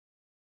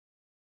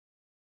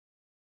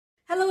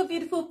Hello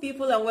beautiful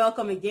people and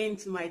welcome again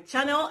to my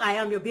channel. I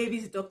am your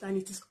baby's doctor and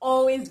it is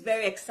always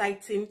very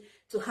exciting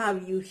to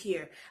have you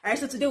here. Alright,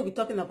 so today we'll be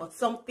talking about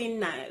something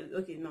nice.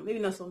 Okay, no, maybe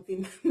not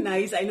something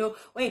nice. I know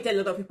when you tell a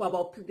lot of people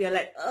about poop, they're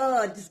like,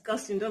 oh,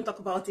 disgusting, don't talk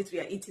about it, we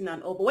are eating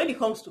and all. But when it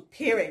comes to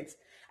parents,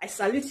 I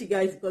salute you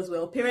guys because,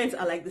 well, parents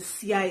are like the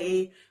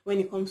CIA when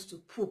it comes to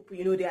poop.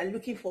 You know, they are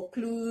looking for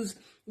clues,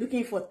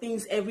 looking for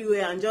things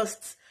everywhere and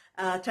just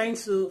trying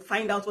to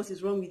find out what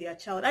is wrong with their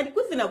child. And the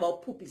good thing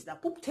about poop is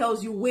that poop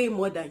tells you way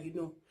more than you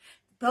know.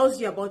 It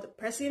tells you about the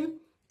person,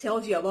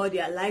 tells you about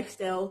their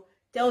lifestyle,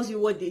 tells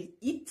you what they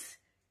eat,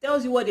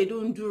 tells you what they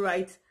don't do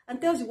right, and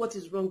tells you what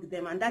is wrong with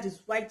them. And that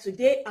is why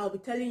today I'll be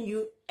telling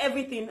you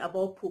everything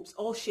about poops,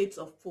 all shades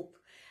of poop.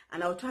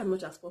 And I'll try as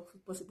much as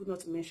possible not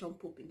to mention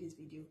poop in this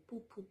video.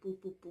 Poop, poop,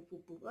 poop, poop, poop,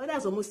 poop, poop. Well,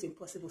 that's almost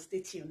impossible.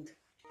 Stay tuned.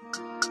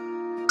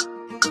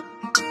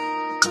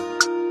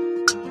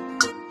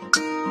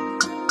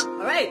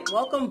 Alright,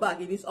 welcome back.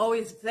 It is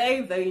always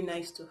very, very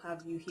nice to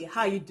have you here.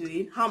 How are you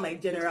doing? How are my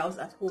generals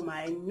at home?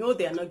 I know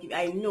they are not giving,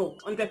 I know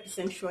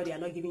 100% sure they are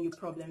not giving you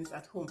problems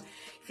at home.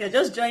 If you're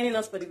just joining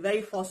us for the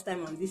very first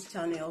time on this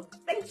channel,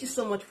 thank you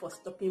so much for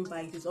stopping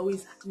by. It is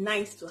always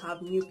nice to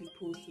have new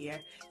people here.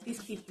 Please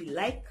keep the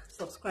like,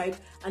 subscribe,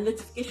 and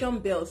notification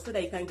bell so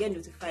that you can get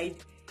notified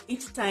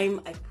each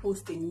time I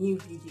post a new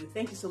video.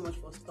 Thank you so much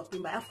for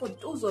stopping by. And for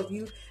those of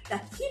you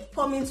that keep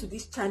coming to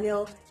this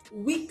channel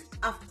week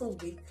after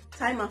week,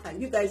 time after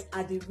time, you guys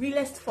are the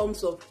realest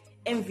forms of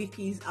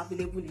MVPs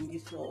available in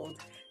this world.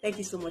 Thank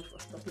you so much for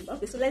stopping by.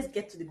 Okay, so let's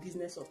get to the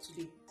business of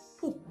today.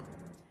 Poop.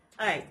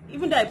 Alright,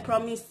 even though I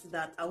promised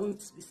that I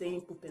won't be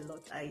saying poop a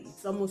lot,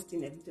 it's almost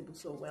inevitable,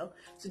 so well.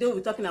 Today we'll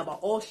be talking about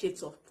all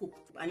shades of poop.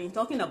 And in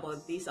talking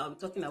about this, I'll be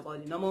talking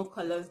about the normal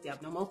colors, the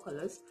abnormal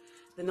colors,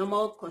 the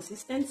normal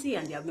consistency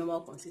and the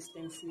abnormal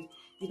consistency,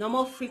 the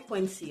normal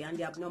frequency and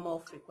the abnormal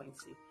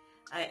frequency.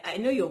 I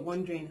know you're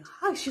wondering,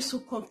 how is she so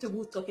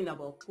comfortable talking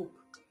about poop?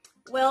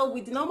 Well,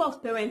 with the number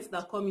of parents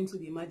that come into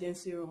the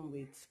emergency room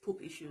with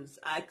poop issues,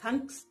 I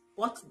can't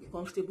but be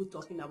comfortable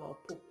talking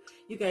about poop.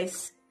 You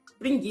guys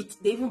bring it,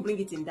 they even bring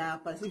it in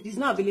diapers. If it's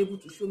not available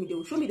to show me, they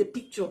will show me the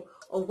picture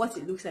of what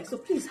it looks like. So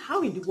please,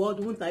 how in the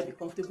world won't I be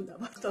comfortable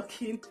about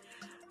talking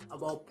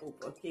about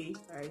poop? Okay,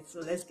 all right,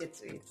 so let's get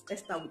to it.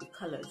 Let's start with the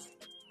colors.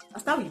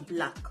 I'll start with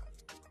black.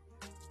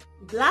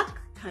 Black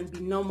can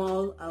be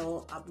normal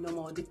or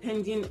abnormal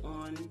depending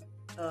on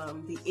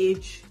the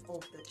age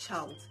of the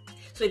child.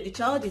 So if the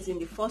child is in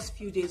the first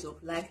few days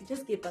of life, you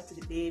just give birth to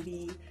the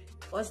baby,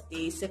 first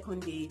day,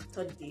 second day,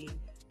 third day,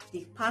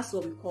 they pass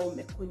what we call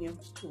meconium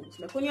stools.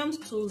 Meconium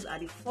stools are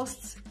the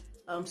first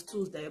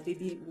stools that your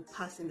baby will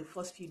pass in the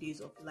first few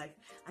days of life,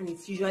 and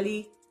it's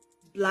usually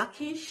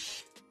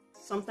blackish,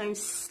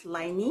 sometimes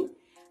slimy,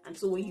 and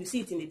so when you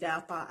see it in the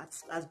diaper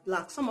as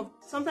black,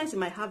 sometimes it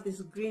might have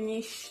this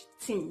greenish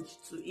tinge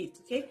to it.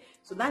 Okay,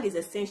 so that is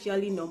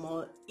essentially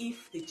normal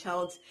if the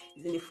child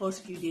is in the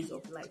first few days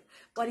of life.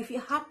 But if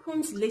it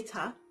happens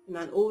later in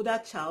an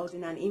older child,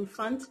 in an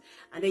infant,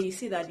 and then you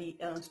see that the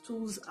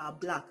stools are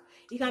black,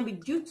 it can be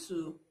due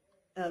to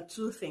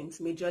two things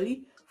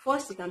majorly.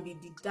 First, it can be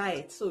the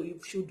diet, so you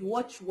should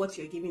watch what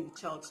you're giving the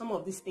child. Some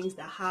of these things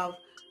that have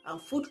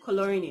food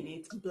coloring in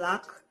it,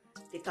 black,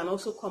 they can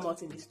also come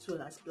out in the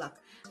stool as black.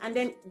 And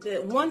then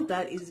the one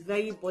that is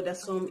very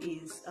bothersome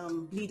is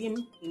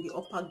bleeding in the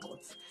upper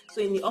guts.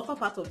 So in the upper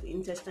part of the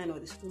intestine or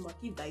the stomach,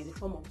 if there is a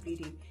form of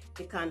bleeding,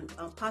 they can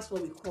pass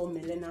what we call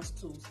melena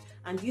stools.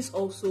 And these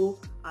also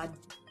are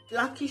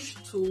blackish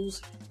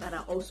stools that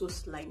are also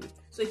slimy.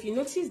 So if you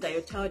notice that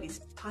your child is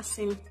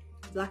passing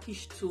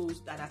blackish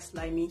stools that are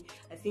slimy,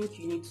 I think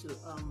you need to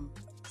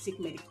seek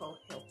medical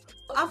help.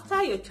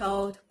 After your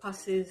child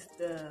passes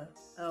the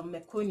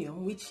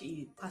meconium, which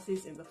he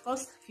passes in the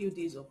first few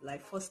days of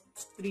life, first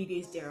 3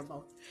 days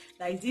thereabout,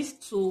 there is this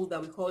stool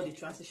that we call the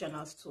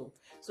transitional stool.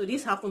 So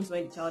this happens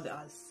when the child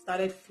has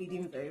started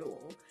feeding very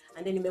well,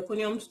 and then the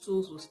meconium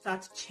stools will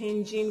start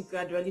changing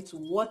gradually to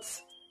what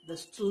the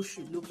stool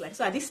should look like.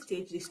 So at this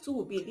stage, the stool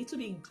will be a little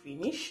bit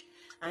greenish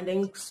and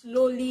then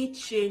slowly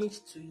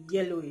change to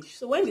yellowish.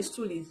 So when the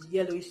stool is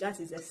yellowish,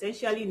 that is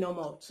essentially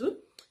normal too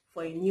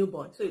for a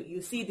newborn. So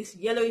you see this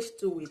yellowish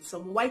stool with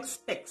some white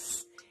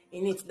specks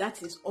in it,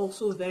 that is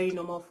also very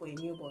normal for a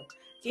newborn.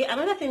 Okay,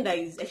 another thing that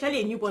is actually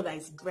a newborn that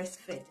is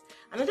breastfed,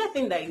 another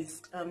thing that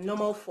is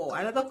normal for,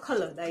 another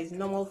color that is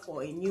normal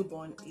for a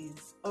newborn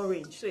is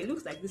orange. So it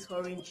looks like this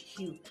orange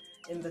hue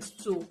in the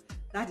stool.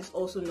 That is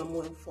also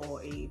normal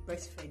for a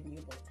breastfed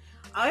newborn.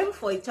 However,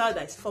 for a child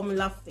that is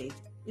formula fed,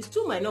 the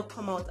stool might not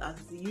come out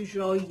as the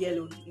usual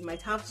yellow. It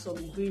might have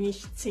some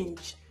greenish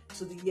tinge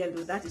to the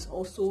yellow. That is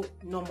also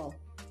normal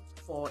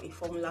for a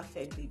formula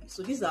fed baby.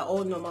 So these are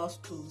all normal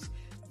stools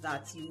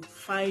that you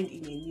find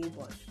in a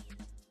newborn.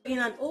 In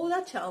an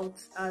older child,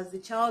 as the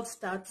child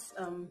starts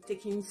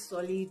taking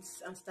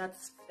solids and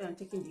starts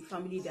taking the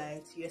family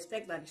diet, you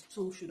expect that the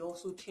stool should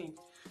also change.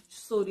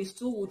 So the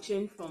stool will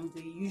change from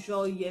the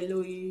usual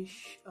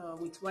yellowish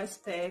with white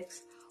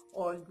specks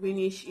or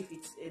greenish if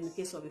it's in the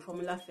case of a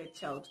formula fed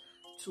child,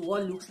 to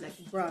what looks like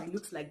brown. It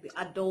looks like the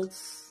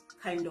adult's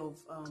kind of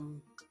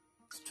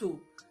stool.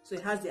 So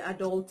it has the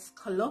adult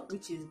color,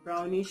 which is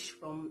brownish,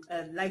 from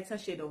a lighter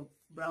shade of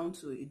brown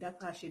to a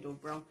darker shade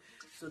of brown.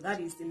 So that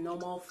is the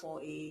normal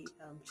for a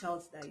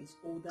child that is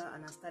older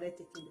and has started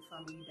taking the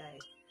family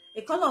diet.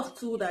 A color of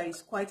stool that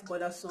is quite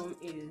bothersome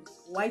is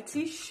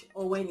whitish,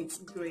 or when it's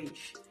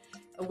grayish.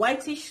 A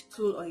whitish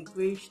stool or a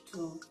grayish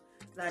stool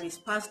that is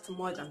passed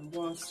more than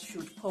once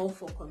should call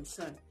for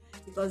concern,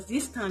 because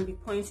this can be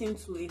pointing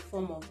to a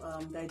form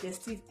of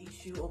digestive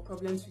issue or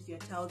problems with your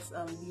child's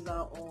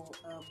liver or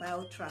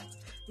bile tract,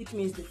 which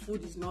means the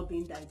food is not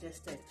being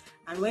digested.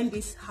 And when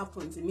this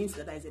happens, it means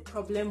that there is a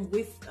problem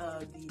with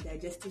the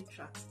digestive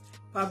tract,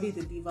 probably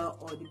the liver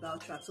or the bile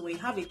tract. So when you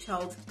have a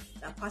child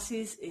that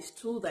passes a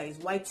stool that is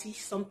whitish,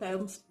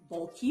 sometimes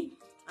bulky,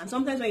 and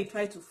sometimes when you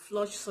try to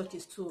flush such a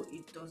stool,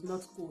 it does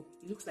not go.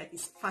 It looks like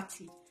it's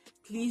fatty.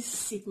 Please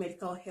seek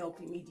medical help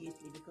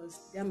immediately, because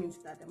that means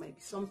that there might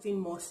be something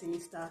more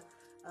sinister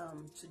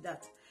to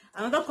that.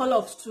 Another color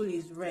of stool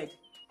is red.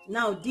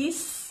 Now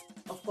this,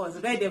 of course,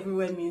 red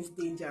everywhere means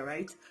danger,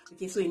 right?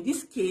 Okay, so in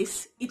this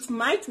case, it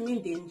might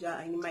mean danger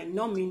and it might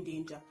not mean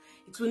danger.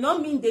 It will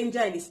not mean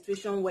danger in a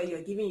situation where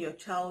you're giving your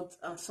child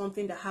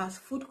something that has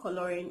food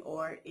coloring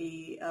or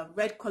a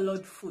red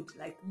colored food,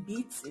 like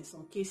beets in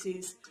some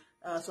cases.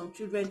 Some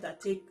children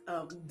that take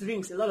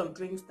drinks, a lot of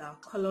drinks that are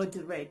colored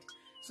red.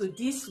 So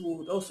this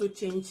would also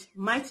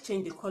might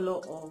change the color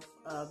of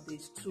the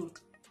stool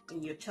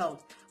in your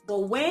child. But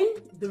when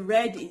the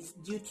red is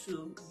due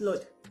to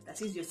blood,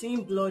 that is, you're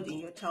seeing blood in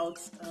your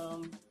child's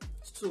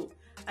stool,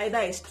 either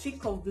a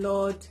streak of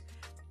blood,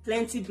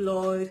 plenty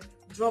blood,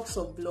 drops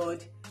of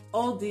blood,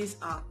 all these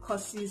are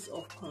causes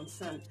of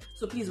concern.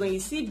 So please, when you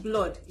see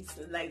blood, it's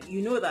like,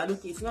 you know that,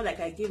 okay, it's not like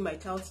I gave my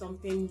child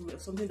something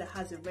that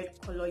has a red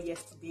color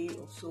yesterday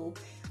or so,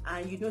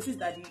 and you notice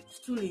that the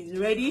stool is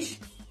reddish,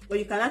 but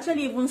you can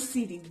actually even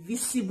see the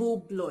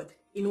visible blood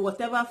in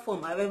whatever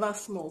form, however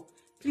small.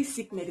 Please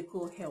seek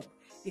medical help,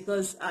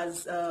 because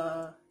as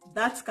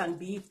that can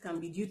be, it can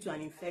be due to an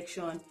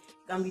infection,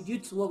 it can be due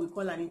to what we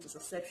call an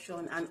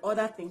intussusception, and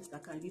other things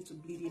that can lead to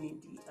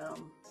bleeding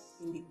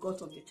in the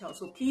gut of the child.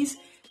 So please,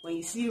 when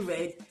you see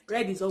red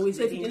is always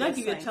a danger sign. So if you do not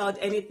give your child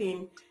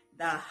anything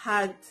that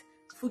had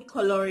food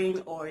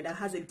coloring or that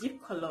has a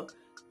deep color,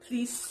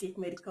 please seek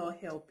medical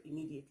help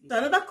immediately. So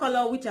another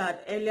color which I had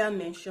earlier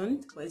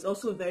mentioned, but is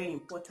also very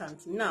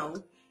important now,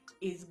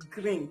 is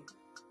green.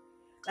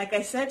 Like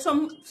I said,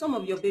 some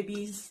of your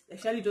babies,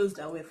 especially those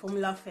that were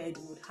formula fed,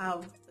 would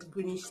have a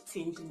greenish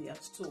tinge in their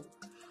stool.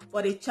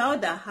 But a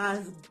child that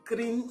has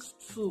green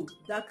stool,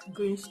 dark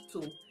green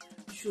stool,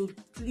 should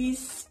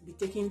please be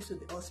taken to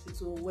the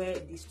hospital where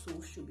this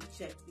stool should be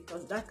checked,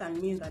 because that can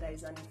mean that there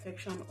is an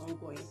infection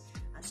ongoing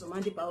and some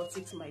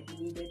antibiotics might be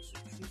needed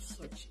to treat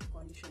such a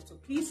condition. So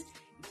please,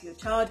 if your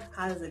child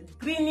has a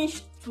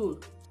greenish stool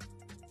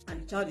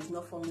and the child is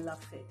not formula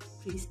fed,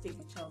 please take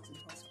the child to the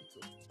hospital.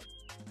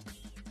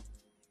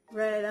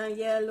 Red and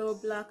yellow,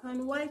 black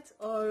and white,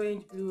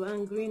 orange, blue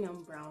and green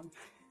and brown.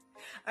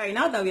 Alright,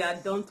 now that we are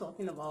done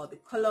talking about the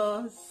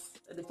colors,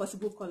 the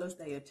possible colors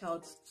that your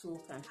child's stool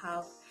can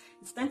have,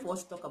 it's time for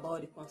us to talk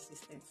about the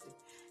consistency.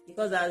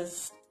 Because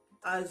as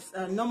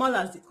normal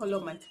as the color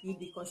might be,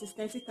 the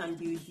consistency can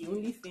be the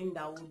only thing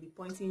that will be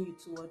pointing you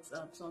towards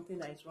something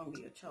that is wrong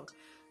with your child.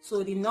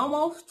 So the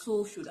normal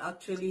stool should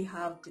actually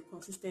have the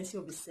consistency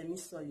of a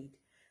semi-solid.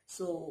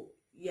 So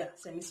yeah,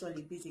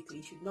 semi-solid basically.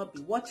 It should not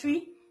be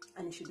watery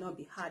and it should not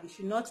be hard. It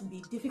should not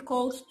be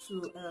difficult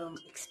to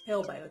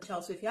expel by your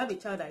child. So if you have a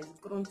child that is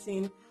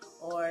grunting,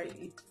 or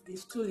the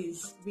stool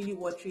is really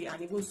watery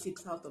and even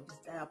seeps out of this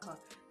diaper,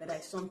 that there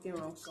is something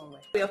wrong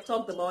somewhere. We have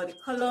talked about the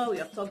color, we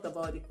have talked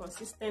about the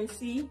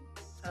consistency.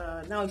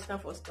 Now it's time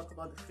for us to talk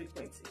about the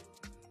frequency.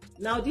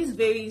 Now this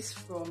varies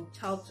from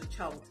child to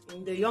child.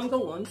 In the younger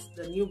ones,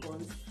 the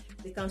newborns,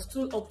 they can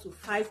stool up to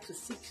 5 to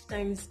 6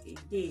 times a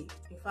day.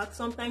 In fact,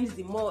 sometimes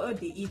the more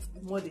they eat,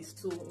 the more they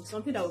stool. It's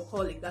something that we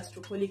call a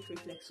gastrocolic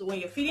reflex. So when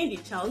you're feeding the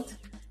child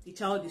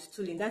is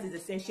stooling. That is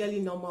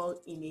essentially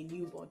normal in a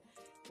newborn.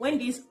 When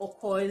this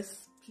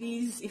occurs,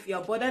 please, if you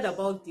are bothered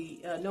about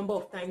the number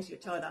of times your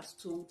child has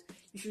stooled,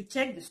 you should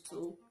check the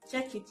stool,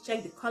 check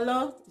the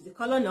color. Is the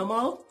color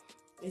normal?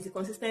 Is the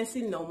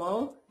consistency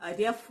normal? Are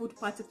there food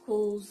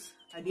particles?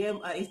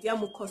 Is there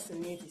mucus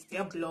in it? Is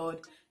there blood?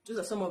 Those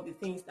are some of the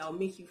things that will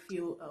make you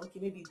feel, okay,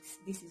 maybe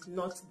this is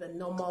not the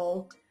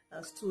normal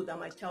stool that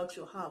my child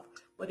should have.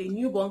 But a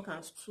newborn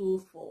can stool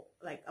for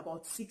like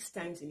about 6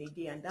 times in a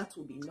day, and that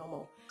will be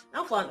normal.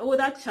 Now for an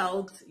older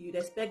child, you'd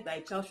expect that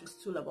a child should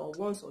stool about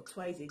once or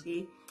twice a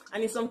day.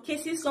 And in some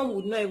cases, some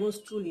would not even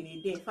stool in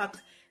a day. In fact,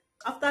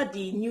 after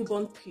the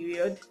newborn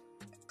period,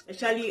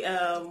 especially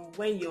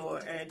when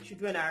your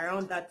children are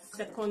around that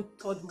 2nd,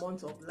 3rd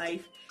month of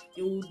life,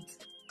 they would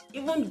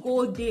even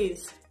go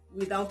days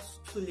without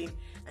stooling.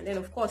 And then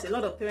of course, a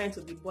lot of parents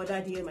will be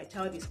bothered here, my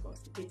child is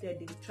constipated.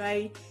 They will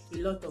try a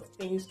lot of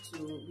things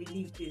to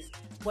relieve this,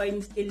 but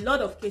in a lot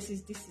of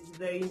cases this is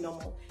very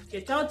normal.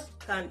 Your child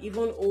can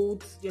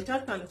hold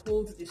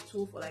the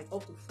stool for like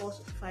up to 4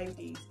 to 5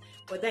 days,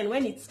 but then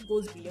when it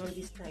goes beyond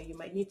this time, you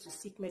might need to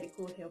seek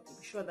medical help to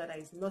be sure that there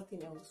is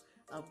nothing else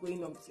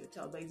going on with your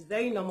child. But it's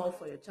very normal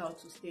for your child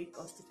to stay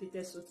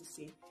constipated, so to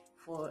say,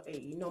 for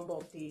a number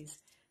of days.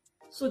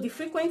 So the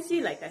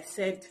frequency, like I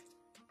said,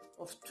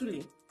 of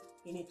stooling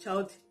in a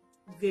child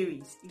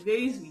varies. It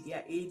varies with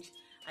their age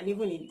and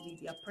even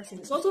with their person.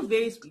 It also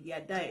varies with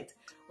their diet.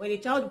 When a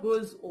child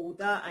grows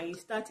older and you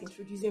start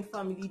introducing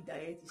family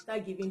diet, you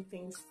start giving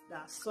things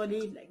that are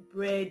solid like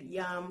bread,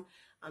 yam,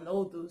 and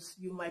all those,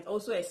 you might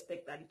also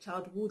expect that the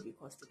child would be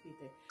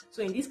constipated.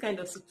 So in this kind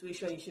of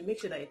situation, you should make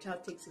sure that your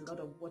child takes a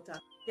lot of water.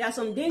 There are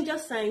some danger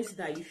signs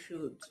that you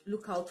should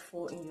look out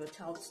for in your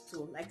child's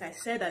stool. Like I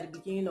said at the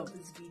beginning of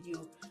this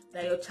video,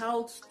 that your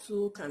child's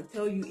stool can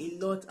tell you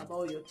a lot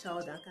about your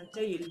child and can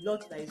tell you a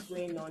lot that is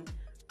going on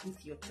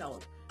with your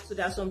child. So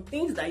there are some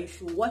things that you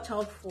should watch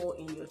out for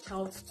in your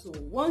child's stool.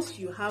 Once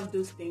you have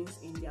those things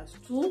in their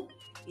stool,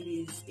 it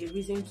is a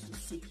reason to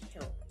seek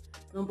help.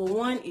 Number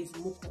one is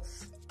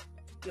mucus.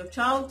 Your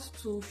child's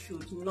stool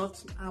should not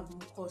have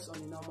mucus on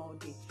a normal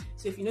day.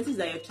 So if you notice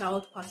that your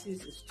child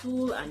passes a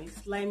stool and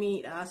it's slimy,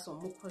 it has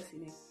some mucus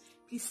in it,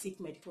 please seek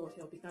medical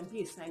help. It can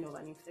be a sign of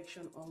an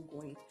infection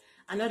ongoing.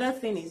 Another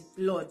thing is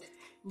blood.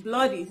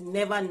 Blood is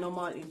never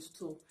normal in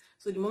stool.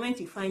 So the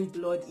moment you find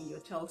blood in your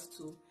child's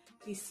stool,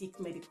 please seek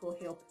medical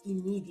help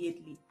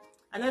immediately.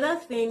 Another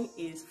thing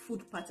is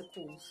food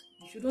particles.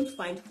 You shouldn't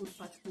find food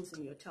particles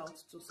in your child's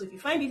stool. So if you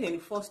find it in the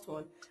first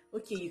one,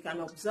 okay, you can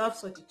observe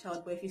such a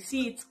child, but if you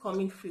see it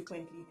coming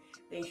frequently,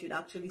 then you should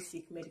actually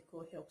seek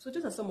medical help. So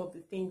those are some of the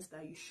things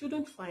that you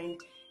shouldn't find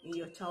in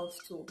your child's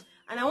stool.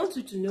 And I want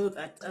you to know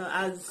that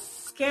as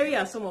scary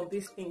as some of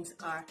these things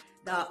are,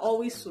 there are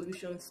always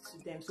solutions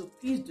to them. So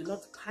please do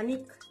not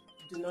panic.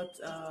 Do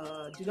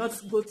not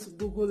go to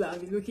Google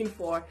and be looking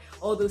for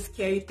all those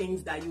scary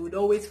things that you would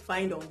always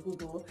find on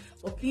Google.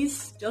 But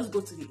please just go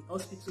to the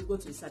hospital, go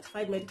to the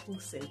certified medical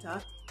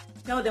center,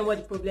 tell them what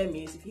the problem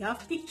is. If you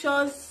have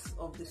pictures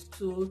of the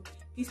stool,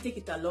 please take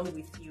it along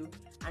with you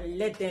and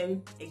let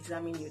them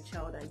examine your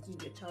child and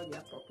give your child the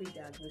appropriate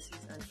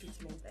diagnosis and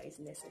treatment that is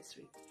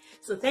necessary.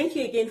 So thank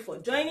you again for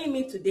joining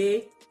me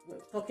today.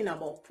 We're talking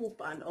about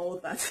poop and all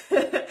that.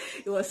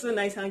 It was so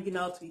nice hanging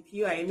out with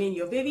you. I remain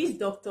your baby's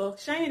doctor,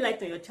 shining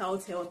light on your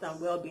child's health and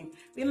well-being.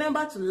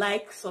 Remember to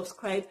like,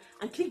 subscribe,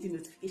 and click the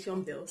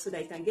notification bell so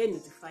that you can get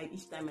notified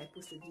each time I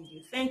post a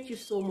video. Thank you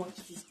so much.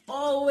 It's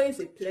always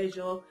a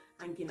pleasure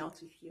hanging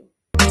out with you.